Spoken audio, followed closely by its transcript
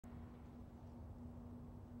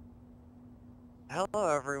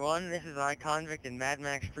Hello everyone, this is iConvict and Mad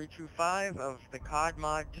Max 325 of the COD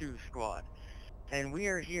Mod 2 squad, and we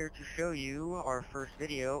are here to show you our first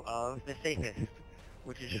video of the safest,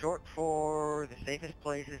 which is short for the safest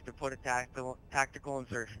places to put a tactical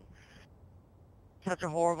insertion. Such a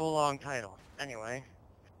horrible long title. Anyway,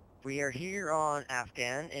 we are here on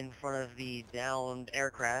Afghan in front of the downed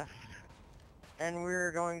aircraft, and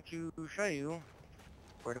we're going to show you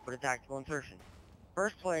where to put a tactical insertion.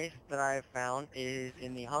 First place that I've found is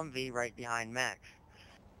in the Humvee right behind Max.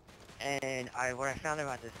 And what I found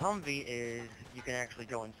about this Humvee is you can actually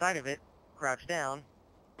go inside of it, crouch down,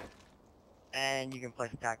 and you can place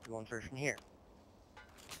a tactical insertion here.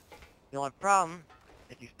 The only problem,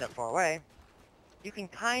 if you step far away, you can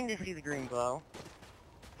kind of see the green glow,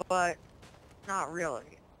 but not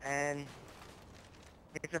really. And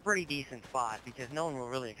it's a pretty decent spot because no one will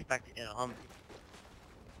really expect it in a Humvee.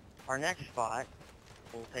 Our next spot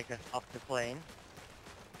will take us up the plane,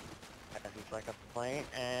 as we fly up the plane,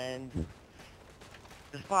 and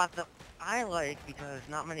the spot that I like because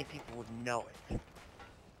not many people would know it.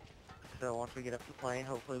 So once we get up the plane,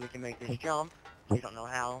 hopefully we can make this jump. If you don't know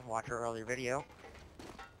how, watch our earlier video.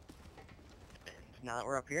 And now that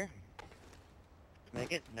we're up here, let's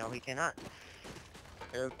make it. No, he cannot.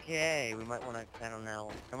 Okay, we might want to, I don't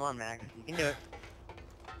know. Come on, Max, you can do it.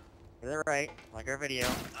 To the right, like our video.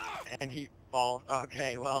 And he falls.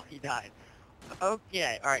 Okay, well, he died.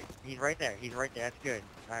 Okay, alright, he's right there. He's right there. That's good.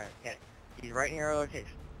 Alright, get it. He's right near our location.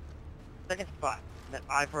 Second spot that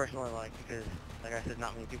I personally like because, like I said,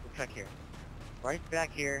 not many people check here. Right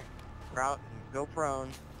back here, crouch, go prone,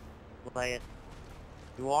 lay it.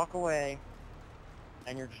 You walk away,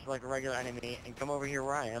 and you're just like a regular enemy, and come over here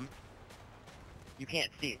where I am. You can't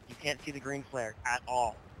see it. You can't see the green flare at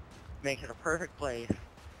all. Makes it a perfect place,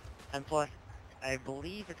 and plus, I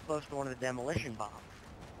believe it's close to one of the demolition bombs.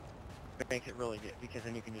 It makes it really good, because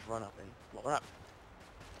then you can just run up and blow it up.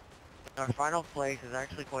 Our final place is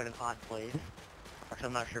actually quite an odd place. Actually,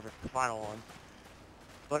 I'm not sure if it's the final one.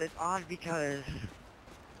 But it's odd because,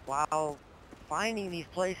 while finding these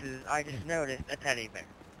places, I just noticed a teddy bear.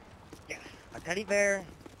 Yes, a teddy bear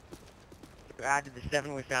to add to the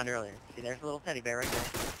 7 we found earlier. See, there's a little teddy bear right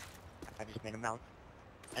there. I just made a mount.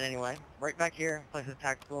 And anyway, right back here, place a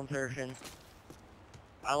tactical insertion.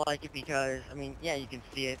 I like it because, I mean, yeah, you can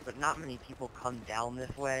see it, but not many people come down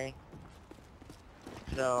this way.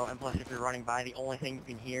 So, and plus if you're running by, the only thing you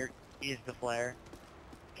can hear is the flare.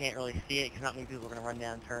 You can't really see it because not many people are going to run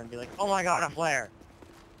down, turn, and be like, oh my god, a flare!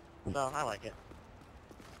 So, I like it.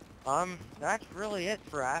 That's really it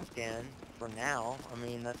for Afghan, for now. I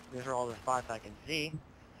mean, these are all the spots I can see.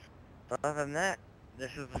 But other than that,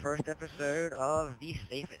 this is the first episode of The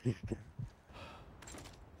Safest.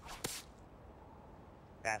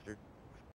 Bastard.